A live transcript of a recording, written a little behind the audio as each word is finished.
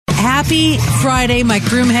happy Friday, Mike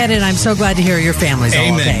Broomhead, and I'm so glad to hear your family's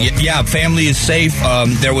all okay. Yeah, family is safe.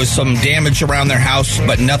 There was some damage around their house,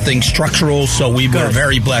 but nothing structural, so we were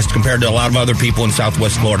very blessed compared to a lot of other people in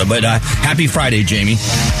Southwest Florida. But happy Friday, Jamie.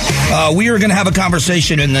 We are going to have a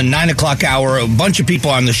conversation in the 9 o'clock hour. A bunch of people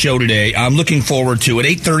on the show today. I'm looking forward to it.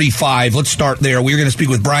 8:35. Let's start there. We're going to speak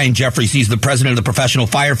with Brian Jeffries. He's the president of the Professional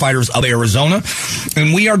Firefighters of Arizona.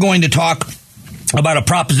 And we are going to talk about a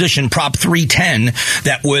proposition, Prop 310,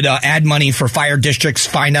 that would add money for fire districts.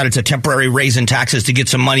 Find out it's a temporary raise in taxes to get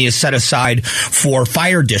some money set aside for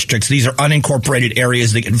fire districts. These are unincorporated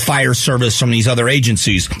areas that get fire service from these other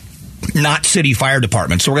agencies, not city fire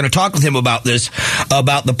departments. So we're going to talk with him about this,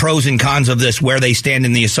 about the pros and cons of this, where they stand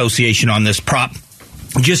in the association on this prop.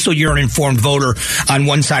 Just so you're an informed voter on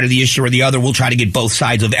one side of the issue or the other, we'll try to get both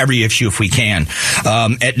sides of every issue if we can.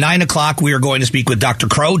 At 9 o'clock, we are going to speak with Dr.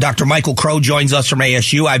 Crow. Dr. Michael Crow joins us from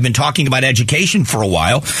ASU. I've been talking about education for a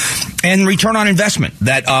while and return on investment.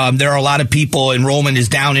 That there are a lot of people, enrollment is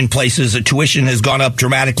down in places, tuition has gone up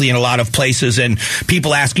dramatically in a lot of places, and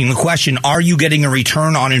people asking the question, are you getting a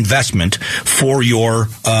return on investment for your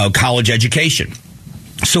college education?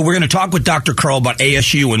 So we're going to talk with Dr. Crow about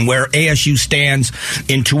ASU and where ASU stands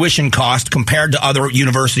in tuition cost compared to other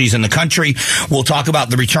universities in the country. We'll talk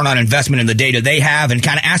about the return on investment and the data they have and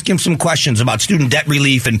kind of ask him some questions about student debt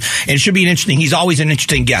relief. And it should be he's always an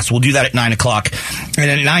interesting guest. We'll do that at 9 o'clock.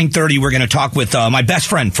 And at 9:30, we're going to talk with my best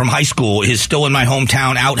friend from high school. He's still in my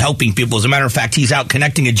hometown out helping people. As a matter of fact, he's out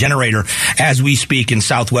connecting a generator as we speak in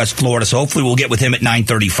Southwest Florida. So hopefully we'll get with him at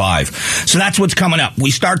 9:35. So that's what's coming up.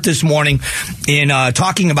 We start this morning in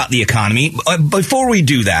talking about the economy. Before we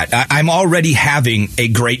do that, I'm already having a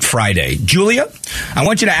great Friday. Julia, I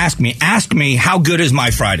want you to ask me how good is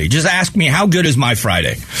my Friday? Just ask me, how good is my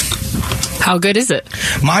Friday? How good is it?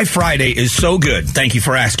 My Friday is so good. Thank you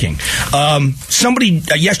for asking.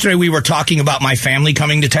 Yesterday we were talking about my family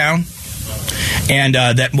coming to town, and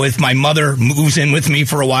that with my mother moves in with me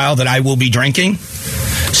for a while that I will be drinking.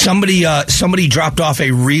 Somebody dropped off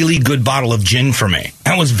a really good bottle of gin for me.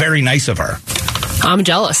 That was very nice of her. I'm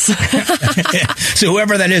jealous. So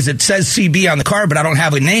whoever that is, it says CB on the card, but I don't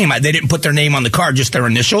have a name. They didn't put their name on the card, just their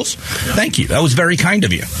initials. Thank you. That was very kind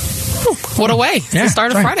of you. What a way to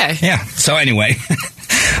start a Friday. Yeah. So anyway,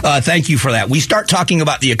 thank you for that. We start talking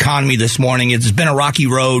about the economy this morning. It's been a rocky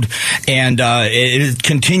road, and it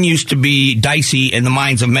continues to be dicey in the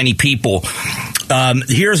minds of many people.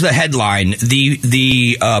 Here's the headline.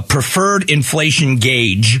 The preferred inflation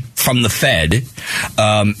gauge from the Fed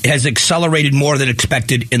has accelerated more than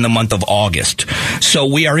expected in the month of August. So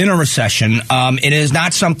we are in a recession. It is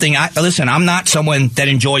not something I'm not someone that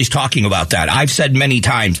enjoys talking about that. I've said many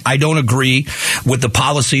times, I don't agree with the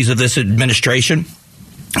policies of this administration,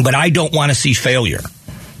 but I don't want to see failure.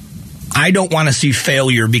 I don't want to see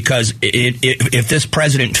failure because if this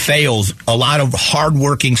president fails, a lot of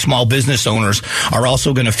hardworking small business owners are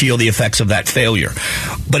also going to feel the effects of that failure.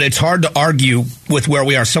 But it's hard to argue with where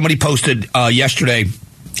we are. Somebody posted yesterday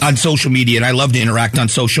on social media, and I love to interact on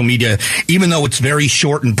social media, even though it's very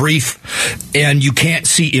short and brief, and you can't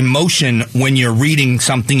see emotion when you're reading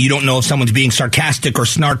something. You don't know if someone's being sarcastic or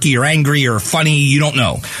snarky or angry or funny. You don't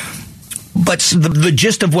know. But the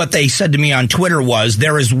gist of what they said to me on Twitter was,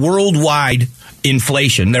 there is worldwide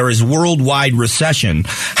inflation. There is worldwide recession.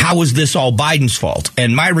 How is this all Biden's fault?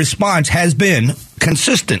 And my response has been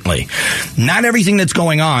consistently, not everything that's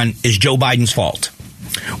going on is Joe Biden's fault.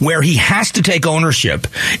 Where he has to take ownership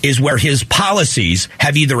is where his policies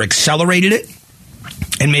have either accelerated it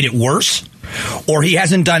and made it worse, or he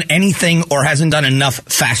hasn't done anything or hasn't done enough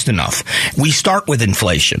fast enough. We start with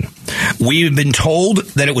inflation. We've been told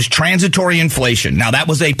that it was transitory inflation. Now, that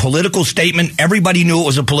was a political statement. Everybody knew it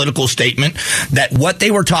was a political statement, that what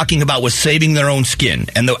they were talking about was saving their own skin.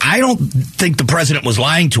 And I don't think the president was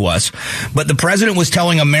lying to us, but the president was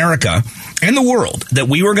telling America and the world that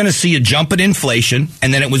we were going to see a jump in inflation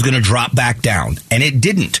and then it was going to drop back down. And it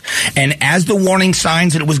didn't. And as the warning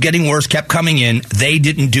signs that it was getting worse kept coming in, they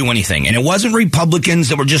didn't do anything. And it wasn't Republicans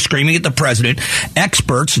that were just screaming at the president.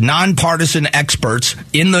 Experts, nonpartisan experts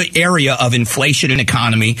in the area of inflation and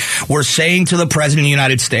economy were saying to the president of the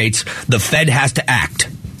United States, the Fed has to act.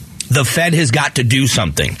 The Fed has got to do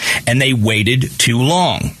something. And they waited too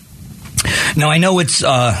long. Now, I know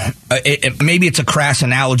maybe it's a crass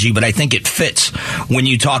analogy, but I think it fits when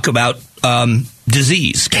you talk about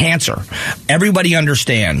disease, cancer. Everybody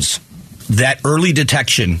understands that early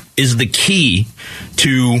detection is the key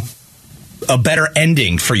to a better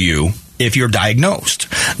ending for you if you're diagnosed,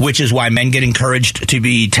 which is why men get encouraged to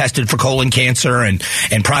be tested for colon cancer and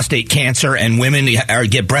prostate cancer, and women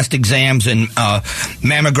get breast exams and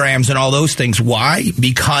mammograms and all those things. Why?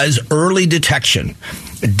 Because early detection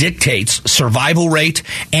dictates survival rate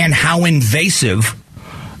and how invasive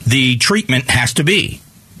the treatment has to be.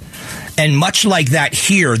 And much like that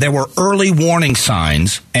here, there were early warning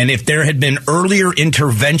signs, and if there had been earlier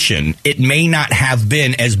intervention, it may not have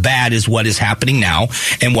been as bad as what is happening now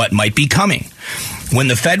and what might be coming. When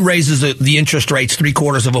the Fed raises the interest rates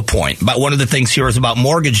 0.75 of a point, but one of the things here is about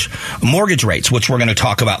mortgage rates, which we're going to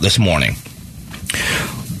talk about this morning.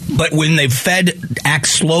 But when the Fed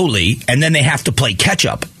acts slowly and then they have to play catch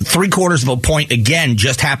up, 0.75 of a point again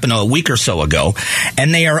just happened a week or so ago.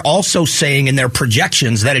 And they are also saying in their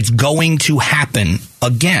projections that it's going to happen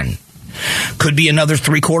again. Could be another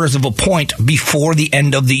 0.75 of a point before the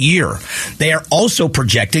end of the year. They are also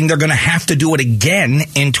projecting they're going to have to do it again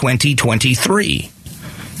in 2023.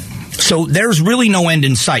 So there's really no end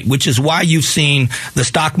in sight, which is why you've seen the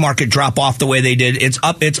stock market drop off the way they did. It's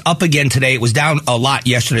up again today. It was down a lot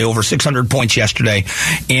yesterday, over 600 points yesterday,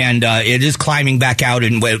 and it is climbing back out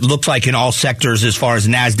in what it looks like in all sectors as far as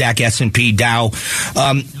NASDAQ, S&P, Dow.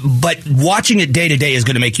 But watching it day to day is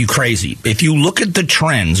going to make you crazy. If you look at the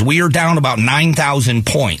trends, we are down about 9,000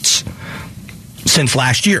 points since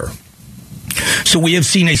last year. So we have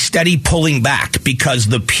seen a steady pulling back because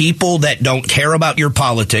the people that don't care about your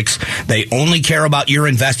politics, they only care about your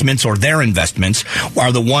investments or their investments,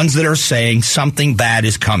 are the ones that are saying something bad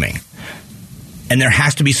is coming. And there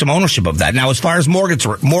has to be some ownership of that. Now, as far as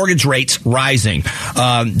mortgage rates rising,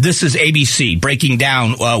 this is ABC breaking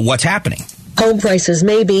down what's happening. Home prices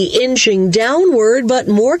may be inching downward, but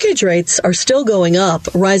mortgage rates are still going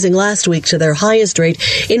up, rising last week to their highest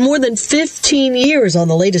rate in more than 15 years on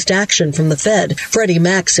the latest action from the Fed. Freddie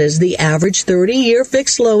Mac says the average 30-year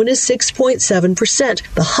fixed loan is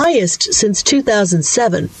 6.7%, the highest since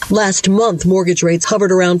 2007. Last month, mortgage rates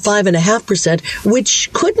hovered around 5.5%,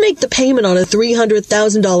 which could make the payment on a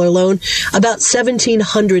 $300,000 loan about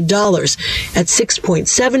 $1,700. At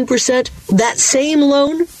 6.7%, that same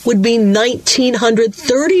loan would be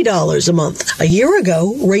 $1,930 a month. A year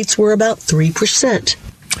ago, rates were about 3%.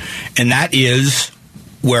 And that is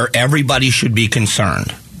where everybody should be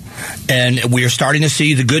concerned. And we are starting to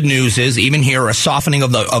see the good news is even here a softening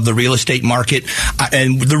of the real estate market.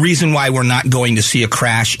 And the reason why we're not going to see a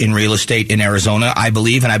crash in real estate in Arizona, I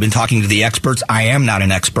believe, and I've been talking to the experts. I am not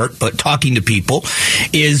an expert, but talking to people,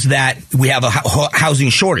 is that we have a housing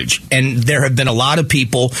shortage. And there have been a lot of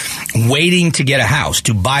people waiting to get a house,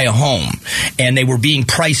 to buy a home. And they were being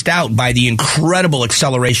priced out by the incredible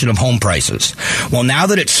acceleration of home prices. Well, now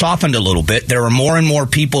that it's softened a little bit, there are more and more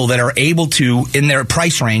people that are able to, in their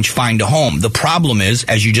price range, find a home. The problem is,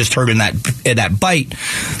 as you just heard in that bite,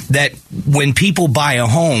 that when people buy a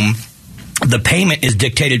home, the payment is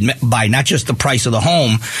dictated by not just the price of the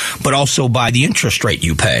home, but also by the interest rate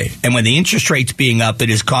you pay. And when the interest rate's being up, it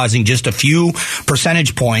is causing just a few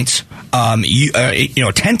percentage points,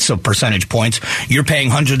 tenths of percentage points. You're paying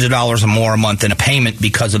hundreds of dollars or more a month in a payment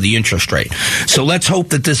because of the interest rate. So let's hope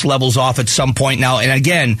that this levels off at some point now. And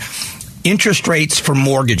again, interest rates for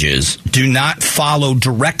mortgages do not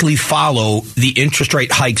directly follow the interest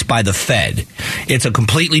rate hikes by the Fed. It's a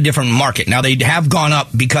completely different market. Now, they have gone up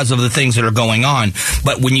because of the things that are going on,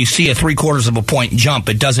 but when you see a 0.75 of a point jump,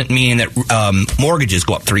 it doesn't mean that mortgages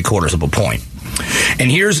go up 0.75 of a point.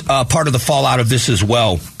 And here's part of the fallout of this as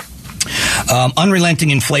well. Unrelenting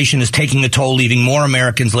inflation is taking a toll, leaving more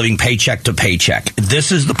Americans living paycheck to paycheck.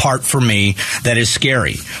 This is the part for me that is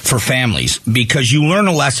scary for families, because you learn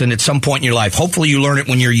a lesson at some point in your life. Hopefully you learn it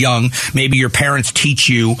when you're young. Maybe your parents teach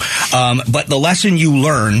you. But the lesson you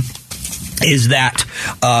learn is that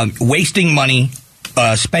wasting money,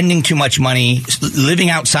 spending too much money, living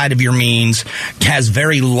outside of your means has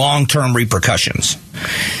very long-term repercussions.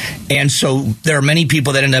 And so there are many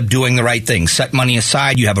people that end up doing the right thing. Set money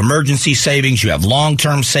aside. You have emergency savings. You have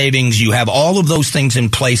long-term savings. You have all of those things in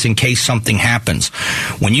place in case something happens.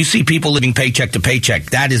 When you see people living paycheck to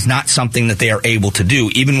paycheck, that is not something that they are able to do.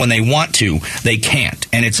 Even when they want to, they can't.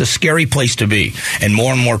 And it's a scary place to be. And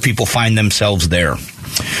more people find themselves there.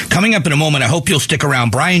 Coming up in a moment, I hope you'll stick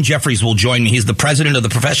around. Brian Jeffries will join me. He's the president of the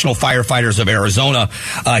Professional Firefighters of Arizona.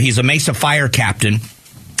 He's a Mesa fire captain.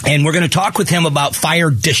 And we're going to talk with him about fire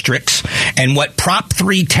districts and what Prop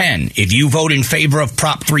 310, if you vote in favor of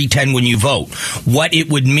Prop 310 when you vote, what it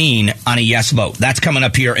would mean on a yes vote. That's coming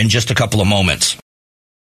up here in just a couple of moments.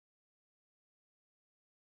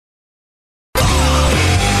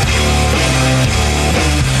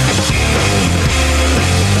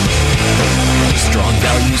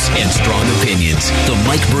 news and strong opinions. The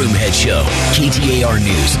Mike Broomhead Show, KTAR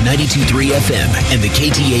News, 92.3 FM, and the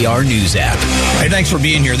KTAR News app. Hey, thanks for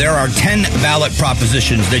being here. There are 10 ballot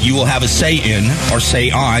propositions that you will have a say in or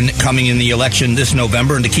say on coming in the election this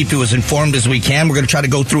November. And to keep you as informed as we can, we're going to try to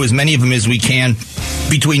go through as many of them as we can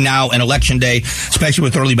between now and Election Day, especially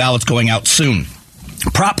with early ballots going out soon.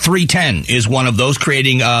 Prop 310 is one of those,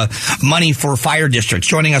 creating money for fire districts.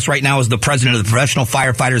 Joining us right now is the president of the Professional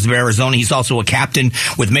Firefighters of Arizona. He's also a captain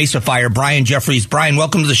with Mesa Fire, Brian Jeffries. Brian,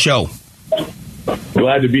 welcome to the show.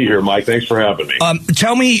 Glad to be here, Mike. Thanks for having me.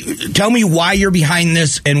 Tell me why you're behind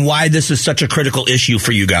this and why this is such a critical issue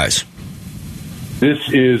for you guys.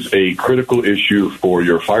 This is a critical issue for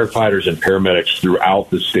your firefighters and paramedics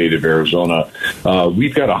throughout the state of Arizona.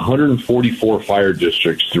 We've got 144 fire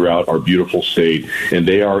districts throughout our beautiful state, and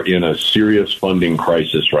they are in a serious funding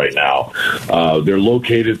crisis right now. They're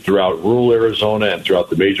located throughout rural Arizona and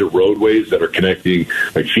throughout the major roadways that are connecting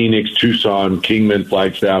like Phoenix, Tucson, Kingman,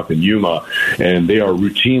 Flagstaff, and Yuma, and they are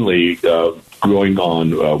routinely going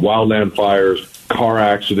on wildland fires, car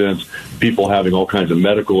accidents, people having all kinds of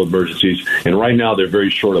medical emergencies. And right now they're very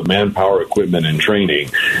short of manpower, equipment, and training.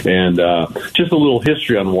 And just a little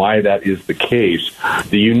history on why that is the case.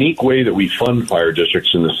 The unique way that we fund fire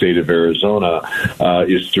districts in the state of Arizona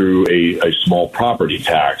is through a small property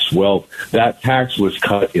tax. Well, that tax was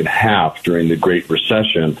cut in half during the Great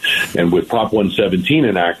Recession. And with Prop 117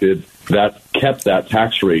 enacted, that kept that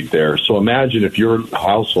tax rate there. So imagine if your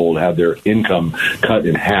household had their income cut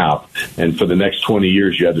in half, and for the next 20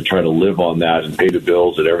 years you had to try to live on that and pay the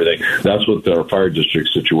bills and everything. That's what our fire district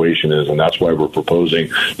situation is, and that's why we're proposing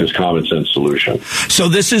this common sense solution. So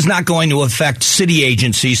this is not going to affect city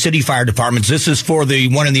agencies, city fire departments. This is for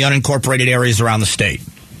the one in the unincorporated areas around the state.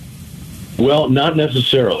 Well, not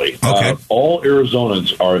necessarily. Okay. All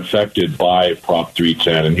Arizonans are affected by Prop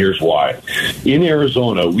 310, and here's why. In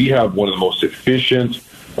Arizona, we have one of the most efficient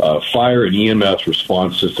fire and EMS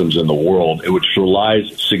response systems in the world, which relies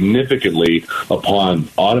significantly upon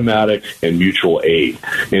automatic and mutual aid.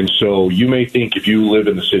 And so you may think if you live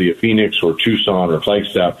in the city of Phoenix or Tucson or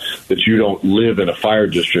Flagstaff that you don't live in a fire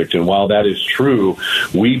district. And while that is true,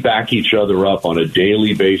 we back each other up on a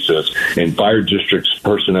daily basis, and fire districts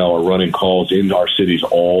personnel are running calls in our cities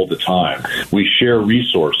all the time. We share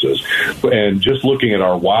resources. And just looking at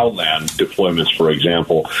our wildland deployments, for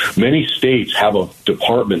example, many states have a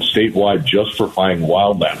department statewide just for fighting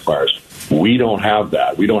wildland fires. We don't have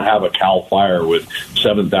that. We don't have a CAL FIRE with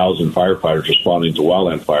 7,000 firefighters responding to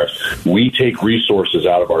wildland fires. We take resources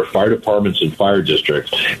out of our fire departments and fire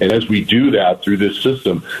districts. And as we do that through this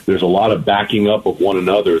system, there's a lot of backing up of one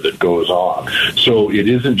another that goes on. So it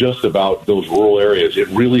isn't just about those rural areas. It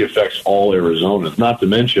really affects all Arizonans, not to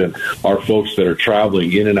mention our folks that are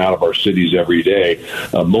traveling in and out of our cities every day.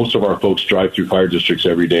 Most of our folks drive through fire districts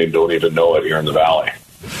every day and don't even know it here in the Valley.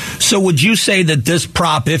 So would you say that this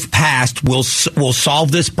prop, if passed, will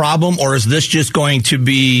solve this problem, or is this just going to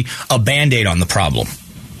be a Band-Aid on the problem?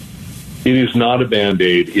 It is not a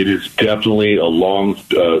Band-Aid. It is definitely a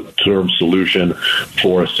long-term solution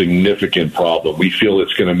for a significant problem. We feel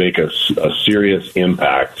it's going to make a serious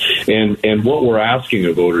impact. And what we're asking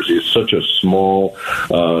of voters is such a small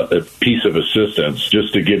piece of assistance.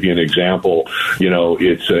 Just to give you an example,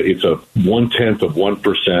 it's a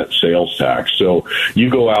 1/10% sales tax. So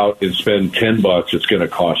you go out and spend $10, it's going to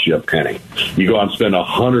cost you a penny. You go out and spend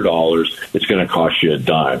 $100, it's going to cost you a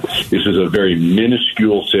dime. This is a very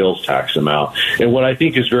minuscule sales tax amount. And what I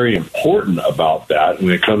think is very important about that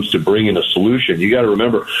when it comes to bringing a solution, you got to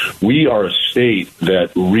remember, we are a state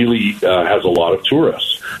that really has a lot of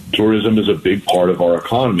tourists. Tourism is a big part of our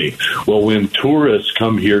economy. Well, when tourists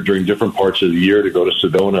come here during different parts of the year to go to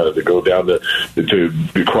Sedona, to go down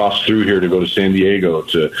to cross through here to go to San Diego,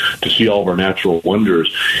 to see all of our natural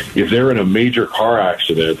wonders, if they're in a major car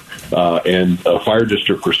accident and a fire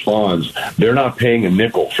district responds, they're not paying a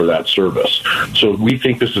nickel for that service. So we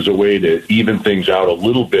think this is a way to even things out a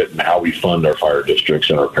little bit in how we fund our fire districts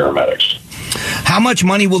and our paramedics. How much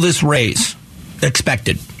money will this raise?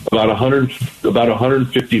 Expected? About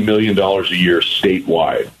 $150 million a year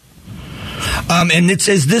statewide. And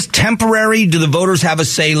is this temporary? Do the voters have a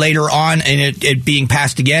say later on in it being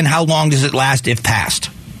passed again? How long does it last if passed?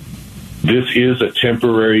 This is a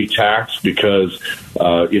temporary tax because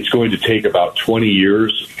it's going to take about 20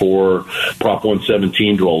 years for Prop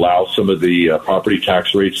 117 to allow some of the property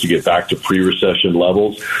tax rates to get back to pre-recession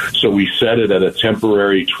levels. So we set it at a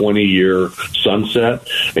temporary 20-year sunset.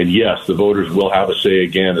 And yes, the voters will have a say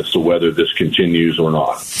again as to whether this continues or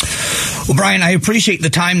not. Well, Brian, I appreciate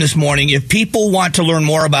the time this morning. If people want to learn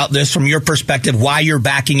more about this from your perspective, why you're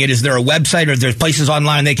backing it, is there a website or there's places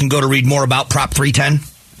online they can go to read more about Prop 310?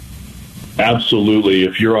 Absolutely.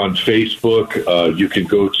 If you're on Facebook, you can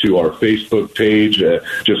go to our Facebook page.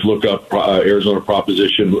 Just look up Arizona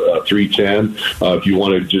Proposition 310. If you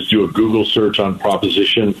want to just do a Google search on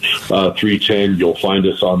Proposition 310, you'll find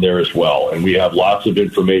us on there as well. And we have lots of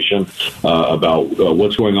information about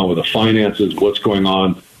what's going on with the finances, what's going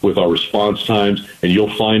on with our response times, and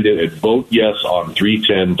you'll find it at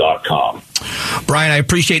voteyeson310.com. Brian, I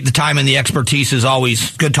appreciate the time and the expertise as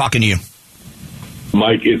always. Good talking to you.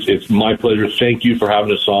 Mike, it's my pleasure. Thank you for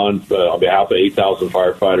having us on behalf of 8,000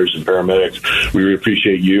 firefighters and paramedics. We really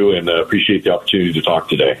appreciate you and appreciate the opportunity to talk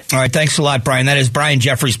today. All right, thanks a lot, Brian. That is Brian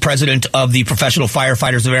Jeffries, president of the Professional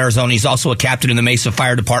Firefighters of Arizona. He's also a captain in the Mesa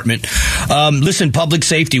Fire Department. Listen, public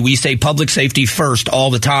safety, we say public safety first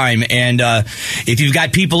all the time. And if you've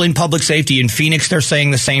got people in public safety, in Phoenix, they're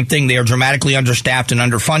saying the same thing. They are dramatically understaffed and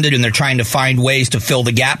underfunded, and they're trying to find ways to fill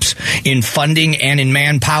the gaps in funding and in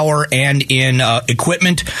manpower and in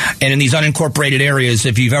equipment and in these unincorporated areas.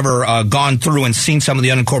 If you've ever gone through and seen some of the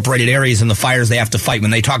unincorporated areas and the fires they have to fight,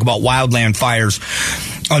 when they talk about wildland fires,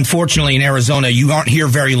 unfortunately in Arizona, you aren't here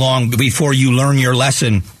very long before you learn your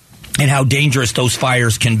lesson and how dangerous those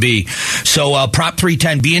fires can be. So Prop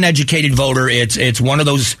 310, be an educated voter. It's one of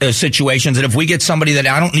those situations that if we get somebody that,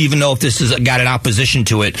 I don't even know if this has got an opposition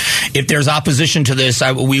to it. If there's opposition to this,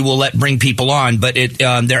 we will bring people on. But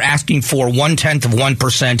they're asking for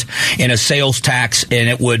 0.1% in a sales tax, and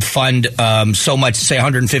it would fund so much, say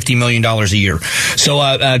 $150 million a year.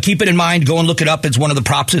 So keep it in mind. Go and look it up. It's one of the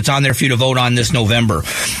props that's on there for you to vote on this November.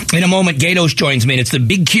 In a moment, Gatos joins me, and it's the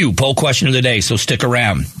Big Q poll question of the day, so stick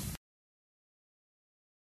around.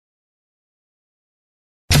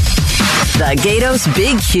 The Gatos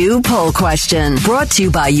Big Q poll question, brought to you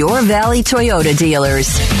by Your Valley Toyota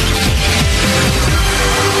dealers.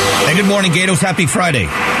 Hey, good morning, Gatos. Happy Friday.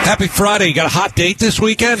 Happy Friday. You got a hot date this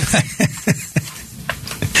weekend?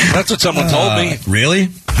 That's what someone told me. Really?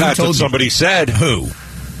 That's what somebody said. Who?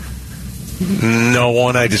 No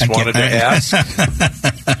one. I just wanted to ask.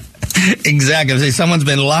 Exactly. Someone's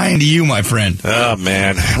been lying to you, my friend. Oh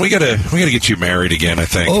man, we gotta get you married again, I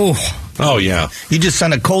think. Oh yeah. You just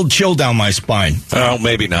sent a cold chill down my spine. Oh,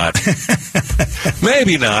 maybe not.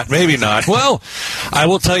 Maybe not. Well, I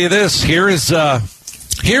will tell you this. Here's the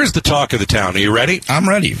talk of the town. Are you ready? I'm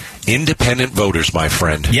ready. Independent voters, my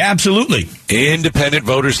friend. Yeah, absolutely. Independent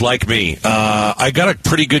voters like me. I got a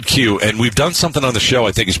pretty good queue, and we've done something on the show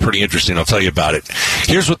I think is pretty interesting. I'll tell you about it.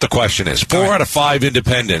 Here's what the question is. 4 out of 5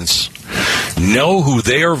 independents know who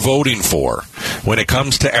they are voting for when it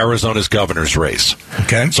comes to Arizona's governor's race.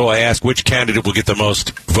 Okay. So I ask, which candidate will get the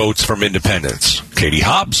most votes from independents? Katie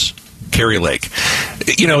Hobbs? Kari Lake.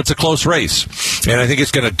 You know, it's a close race, and I think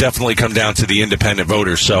it's going to definitely come down to the independent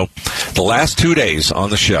voters. So the last 2 days on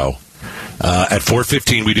the show, at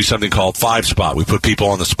 4:15, we do something called 5 Spot. We put people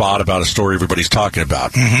on the spot about a story everybody's talking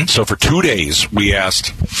about. Mm-hmm. So for 2 days, we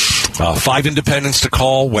asked 5 independents to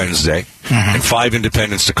call Wednesday and 5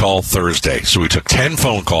 independents to call Thursday. So we took 10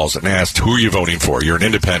 phone calls and asked, who are you voting for? You're an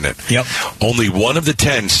independent. Yep. Only one of the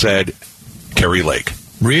 10 said Kari Lake.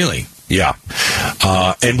 Really? Yeah.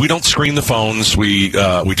 And we don't screen the phones. We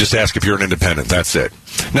just ask if you're an independent. That's it.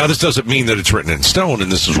 Now, this doesn't mean that it's written in stone,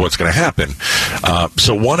 and this is what's going to happen.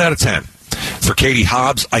 So 1 out of 10. For Katie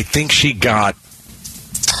Hobbs, I think she got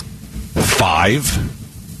 5.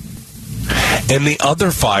 And the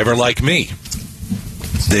other 5 are like me.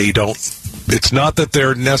 They don't. It's not that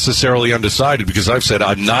they're necessarily undecided, because I've said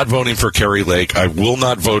I'm not voting for Kari Lake. I will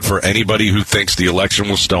not vote for anybody who thinks the election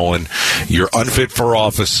was stolen. You're unfit for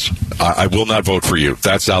office. I will not vote for you.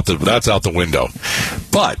 That's out the window.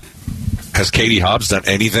 But has Katie Hobbs done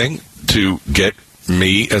anything to get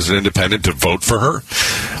me as an independent to vote for her?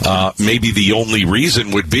 Maybe the only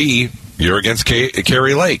reason would be you're against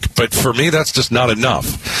Kari Lake. But for me, that's just not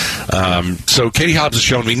enough. So Katie Hobbs has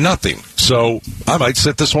shown me nothing. So I might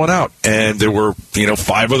sit this one out. And there were,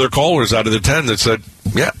 5 other callers out of the 10 that said,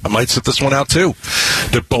 yeah, I might sit this one out too.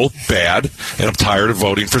 They're both bad, and I'm tired of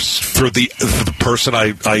voting for the person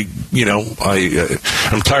I'm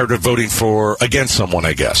tired of voting for against someone,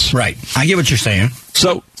 I guess. Right. I get what you're saying.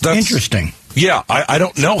 So that's interesting. Yeah, I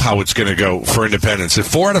don't know how it's going to go for independents. If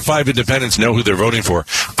 4 out of 5 independents know who they're voting for,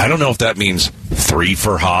 I don't know if that means 3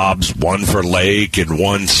 for Hobbs, 1 for Lake, and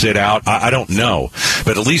 1 sit out. I don't know.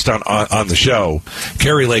 But at least on the show,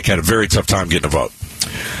 Kari Lake had a very tough time getting a vote.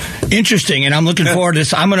 Interesting, and I'm looking forward to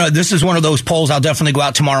this. This is one of those polls I'll definitely go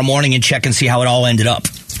out tomorrow morning and check and see how it all ended up.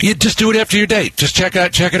 Yeah, just do it after your date. Just check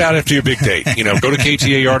it out after your big date. Go to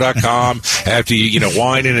ktar.com after you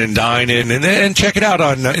whining and dining, and then check it out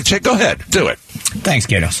on. Go ahead, do it. Thanks,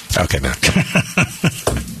 Gatos. Okay, man.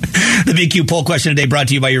 The BQ poll question today brought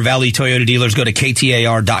to you by your Valley Toyota dealers. Go to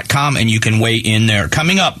KTAR.com and you can weigh in there.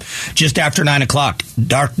 Coming up just after 9 o'clock,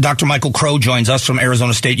 Dr. Michael Crow joins us from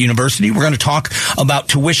Arizona State University. We're going to talk about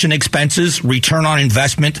tuition expenses, return on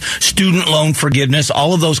investment, student loan forgiveness,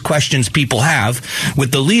 all of those questions people have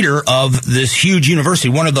with the leader of this huge university,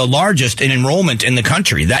 one of the largest in enrollment in the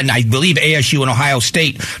country. That, and I believe ASU and Ohio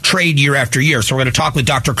State trade year after year. So we're going to talk with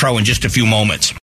Dr. Crow in just a few moments.